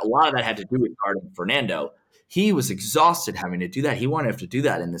 7. But a lot of that had to do with guarding Fernando. He was exhausted having to do that. He wanted to have to do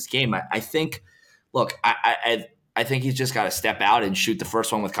that in this game. I think, look, I think he's just got to step out and shoot the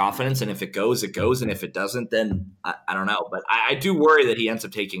first one with confidence. And if it goes, it goes. And if it doesn't, then I don't know. But I do worry that he ends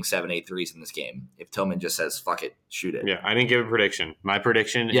up taking 7-8 threes in this game if Tillman just says, fuck it, shoot it. Yeah, I didn't give a prediction. My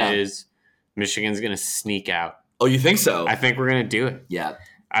prediction is Michigan's going to sneak out. Oh, you think so? I think we're going to do it. Yeah.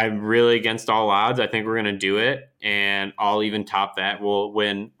 I'm really against all odds. I think we're going to do it. And I'll even top that. We'll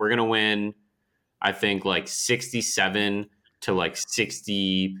win. We're going to win, I think, like 67 to like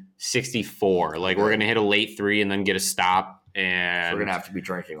 60, 64. Like we're going to hit a late three and then get a stop. And we're going to have to be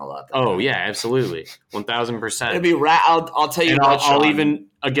drinking a lot. Oh, yeah, absolutely. 1,000%. It'd be I'll tell you and what,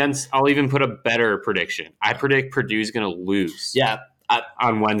 I'll even put a better prediction. I predict Purdue's going to lose. Yeah.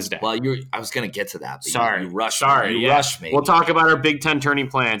 On Wednesday. Well, I was going to get to that. But Sorry. You rushed me. You rushed me. We'll talk about our Big Ten turning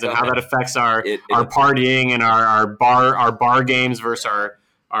plans and how that affects our partying and our bar games versus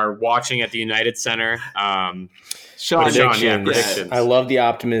our watching at the United Center. Sean, predictions. I love the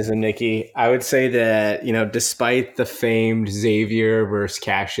optimism, Nikki. I would say that, despite the famed Xavier versus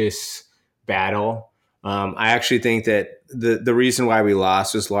Cassius battle, I actually think that the reason why we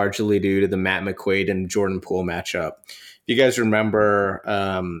lost was largely due to the Matt McQuaid and Jordan Poole matchup. If you guys remember,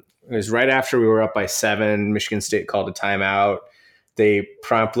 it was right after we were up by 7. Michigan State called a timeout. They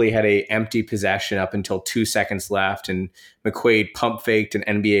promptly had a empty possession up until 2 seconds left, and McQuaid pump faked an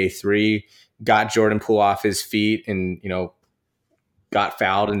NBA 3, got Jordan Poole off his feet, and got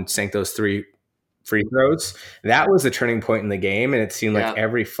fouled and sank those 3 free throws. That was the turning point in the game, and it seemed like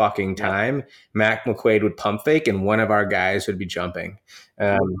every fucking time Matt McQuaid would pump fake, and one of our guys would be jumping.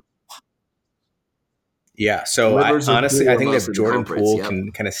 Yeah, so honestly, I think that if Jordan Poole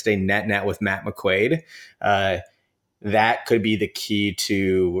can kind of stay net with Matt McQuaid, that could be the key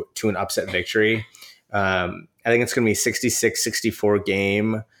to an upset victory. I think it's going to be a 66-64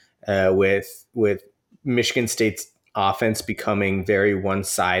 game with Michigan State's offense becoming very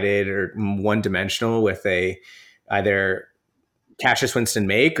one-sided or one-dimensional with either Cassius Winston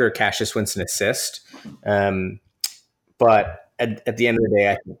make or Cassius Winston assist. But at the end of the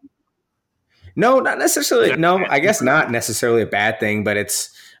day, I think no, not necessarily. No, I guess not necessarily a bad thing, but it's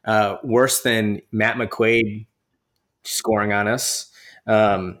worse than Matt McQuaid scoring on us,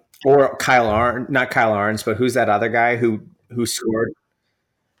 or not Kyle Arns, but who's that other guy who scored?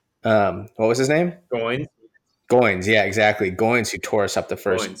 What was his name? Goins. Yeah, exactly. Goins, who tore us up the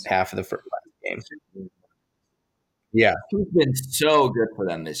first half of the first game. Yeah, he's been so good for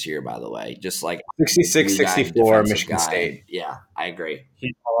them this year. By the way, just like 66-64 Michigan State. Yeah, I agree.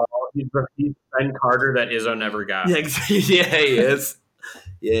 He's Ben Carter that Izzo never got. Yeah, he is.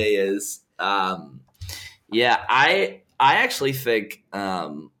 Yeah, he is. I actually think I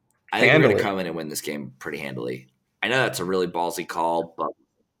think we're going to come in and win this game pretty handily. I know that's a really ballsy call, but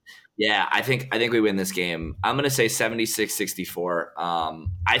yeah, I think we win this game. I'm going to say 76-64.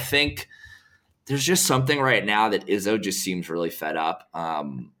 I think there's just something right now that Izzo just seems really fed up.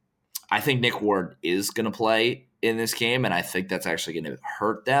 I think Nick Ward is going to play in this game, and I think that's actually going to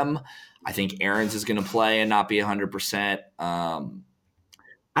hurt them. I think Aarons is going to play and not be 100%.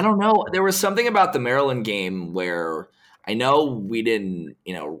 I don't know. There was something about the Maryland game where I know we didn't,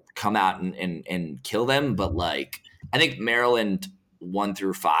 come out and kill them, but like I think Maryland 1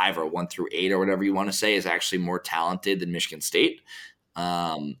 through 5 or 1 through 8 or whatever you want to say is actually more talented than Michigan State.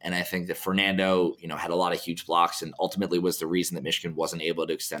 And I think that Fernando, had a lot of huge blocks and ultimately was the reason that Michigan wasn't able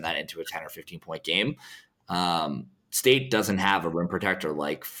to extend that into a 10 or 15 point game. State doesn't have a rim protector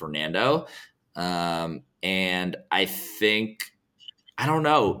like Fernando. And I think, I don't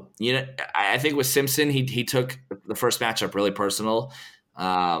know, I think with Simpson, he took the first matchup really personal.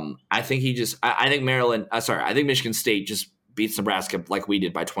 I think I think Michigan State just beats Nebraska like we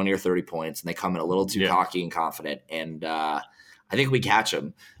did by 20 or 30 points, and they come in a little too cocky and confident. And I think we catch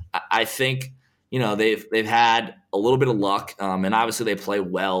them. I think, they've had a little bit of luck, and obviously they play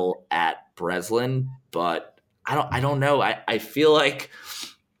well at Breslin, but I don't know. I feel like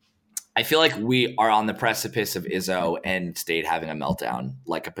we are on the precipice of Izzo and State having a meltdown,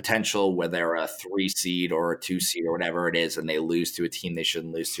 like a potential where they're a 3 seed or a 2 seed or whatever it is, and they lose to a team they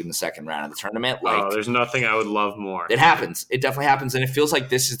shouldn't lose to in the second round of the tournament. There's nothing I would love more. It happens. It definitely happens, and it feels like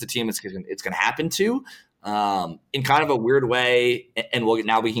this is the team it's going to happen to, in kind of a weird way. And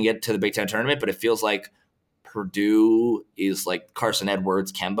now we can get to the Big Ten tournament, but it feels like Purdue is like Carson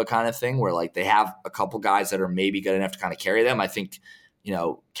Edwards, Kemba kind of thing, where like they have a couple guys that are maybe good enough to kind of carry them. I think,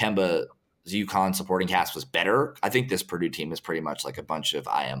 Kemba's UConn supporting cast was better. I think this Purdue team is pretty much like a bunch of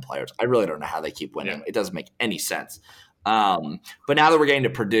IM players. I really don't know how they keep winning. Yeah. It doesn't make any sense. But now that we're getting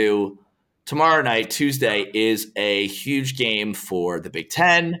to Purdue, tomorrow night, Tuesday, is a huge game for the Big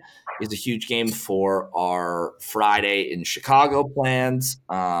Ten. Is a huge game for our Friday in Chicago plans.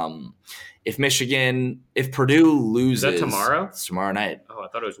 If Purdue loses, Is that tomorrow? It's tomorrow night. Oh, I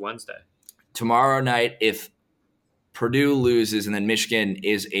thought it was Wednesday. Tomorrow night, if Purdue loses and then Michigan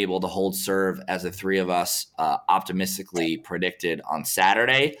is able to hold serve, as the three of us optimistically predicted on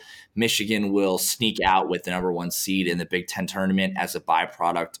Saturday, Michigan will sneak out with the number 1 seed in the Big Ten tournament as a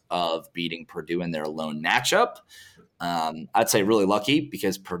byproduct of beating Purdue in their lone matchup. I'd say really lucky,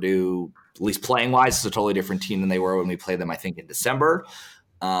 because Purdue, at least playing wise, is a totally different team than they were when we played them, I think, in December.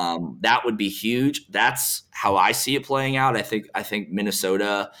 That would be huge. That's how I see it playing out. I think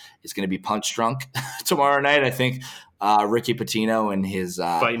Minnesota is going to be punch drunk tomorrow night. I think Ricky Pitino and his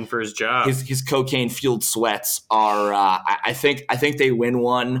fighting for his job, his cocaine fueled sweats are. I think they win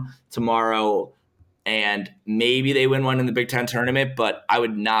one tomorrow, and maybe they win one in the Big Ten tournament. But I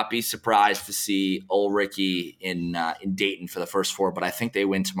would not be surprised to see old Ricky in Dayton for the first 4. But I think they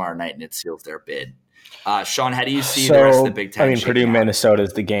win tomorrow night, and it seals their bid. Sean, how do you see the rest of the Big Ten? Purdue, Minnesota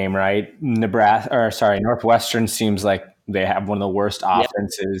is the game, right? Northwestern seems like they have one of the worst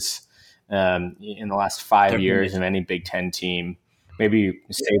offenses in the last 5 years of any Big Ten team. Maybe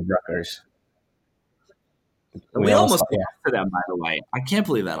save Rutgers. We almost lost to them, by the way. I can't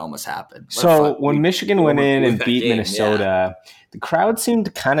believe that almost happened. When Michigan went in and beat Minnesota, the crowd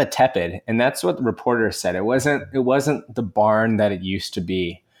seemed kind of tepid, and that's what the reporter said. It wasn't the barn that it used to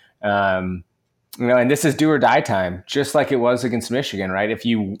be. And this is do or die time, just like it was against Michigan, right? If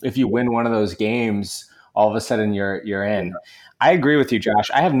you win one of those games, all of a sudden you're in. I agree with you,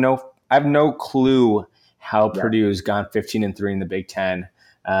 Josh. I have no clue how Purdue's gone 15-3 in the Big Ten,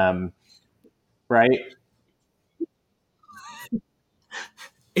 right?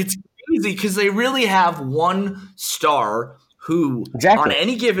 It's crazy because they really have one star who, on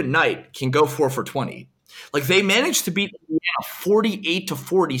any given night, can go 4 for 20. Like, they managed to beat Indiana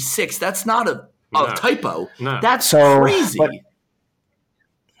 48-46. That's not a typo. No. That's crazy.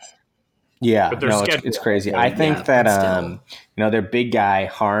 It's crazy. I think that their big guy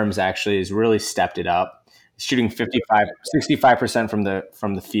Harms actually has really stepped it up. He's shooting 65%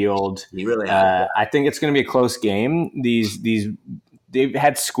 from the field. He really has. I think it's going to be a close game. They've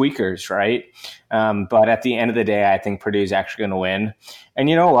had squeakers, right? But at the end of the day, I think Purdue's actually going to win. And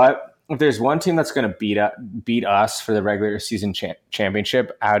you know what? If there's one team that's going to beat us for the regular season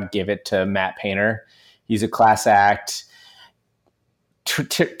championship, I would give it to Matt Painter. He's a class act.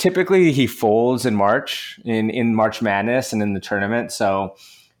 Typically, he folds in March, in March Madness and in the tournament. So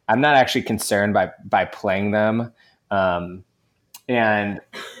I'm not actually concerned by playing them. And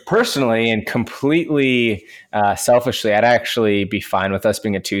personally and completely selfishly, I'd actually be fine with us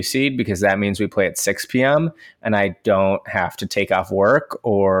being a 2 seed, because that means we play at 6 p.m. and I don't have to take off work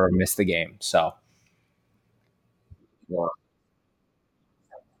or miss the game. So, well,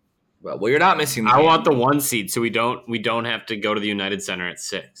 you're not missing. I want the 1 seed, so we don't have to go to the United Center at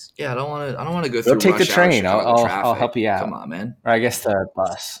 6. Yeah, I don't want to go through. Go take the train. I'll help you out. Come on, man. Or I guess the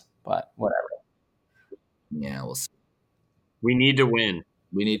bus, but whatever. Yeah, we'll see. We need to win.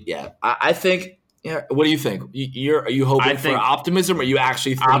 I think. Yeah. What do you think? Are you hoping for optimism, or you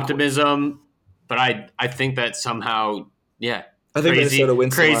actually think optimism? But I think that somehow, I think Minnesota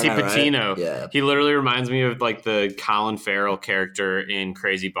wins. Crazy Pitino. Right? Yeah. He literally reminds me of like the Colin Farrell character in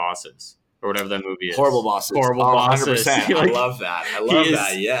Crazy Bosses, or whatever that movie is. Horrible Bosses. 100%. I love that.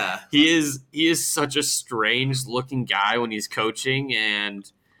 That. Yeah. He is such a strange looking guy when he's coaching,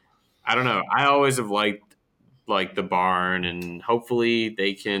 and I don't know. I always have liked the barn, and hopefully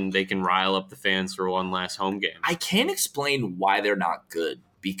they can rile up the fans for one last home game. I can't explain why they're not good,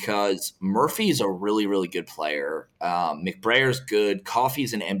 because Murphy's a really, really good player. McBrayer's good.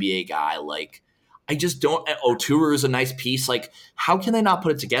 Coffey's an NBA guy. Like, I just don't. O'Toole is a nice piece. Like, how can they not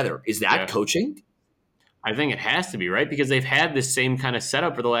put it together? Is that coaching? I think it has to be, right? Because they've had this same kind of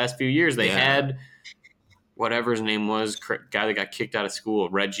setup for the last few years. They had whatever his name was, guy that got kicked out of school,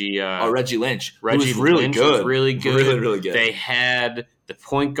 Reggie. Reggie Lynch. Reggie Lynch was really good. Really, really good. They had the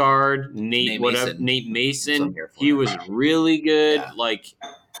point guard, Nate Mason. He was really good. Yeah. Like,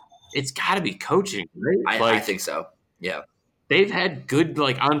 it's got to be coaching, right? I think so. Yeah. They've had good,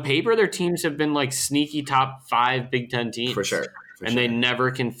 like, on paper, their teams have been like sneaky top 5 Big Ten teams. For sure. They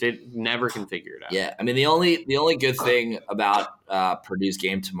never can figure it out. Yeah, I mean, the only good thing about Purdue's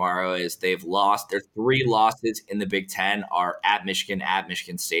game tomorrow is they've lost. Their 3 losses in the Big Ten are at Michigan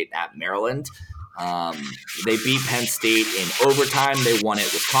State, at Maryland. They beat Penn State in overtime. They won at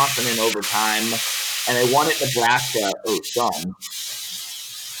Wisconsin in overtime, and they won at Nebraska. Oh,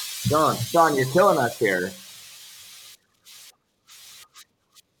 Sean, you're killing us here.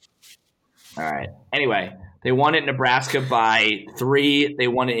 All right. Anyway, they won at Nebraska by 3. They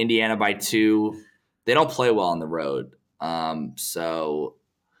won at Indiana by 2. They don't play well on the road. So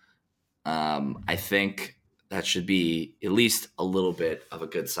I think that should be at least a little bit of a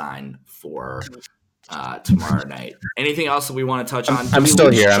good sign for tomorrow night. Anything else that we want to touch on? I'm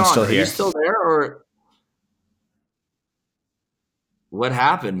still here. Sean, I'm still are here. you still there, or what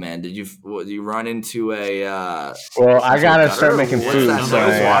happened, man? Did you run into a? Well, I gotta gutter? start making What's food, that? so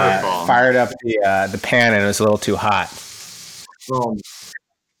Like a I waterfall. fired up the pan and it was a little too hot. Of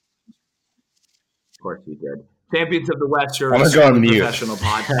course you did. Champions of the West, your I'm gonna go on extremely mute. professional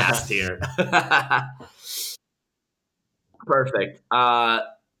podcast here. Perfect.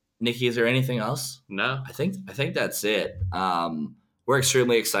 Nikki, is there anything else? No. I think that's it. We're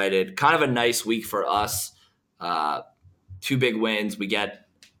extremely excited. Kind of a nice week for us. 2 big wins. We get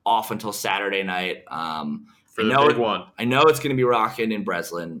off until Saturday night. For the big one. I know it's going to be rocking in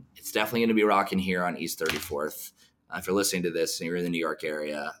Breslin. It's definitely going to be rocking here on East 34th. If you're listening to this and you're in the New York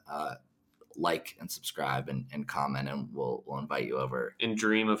area, like and subscribe and comment, and we'll invite you over. And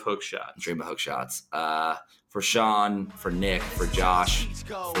dream of hook shots. Dream of hook shots. For Sean, for Nick, for Josh,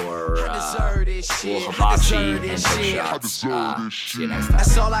 for Will Hibachi and hook shots. See you next time.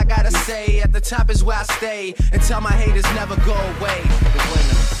 That's all I gotta say. At the top is where I stay. And tell my haters never go away.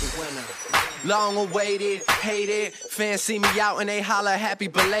 The winner. Long awaited, hated. Fans see me out and they holler happy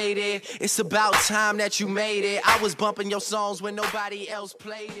belated. It's about time that you made it. I was bumping your songs when nobody else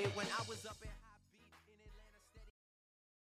played it. When I was up in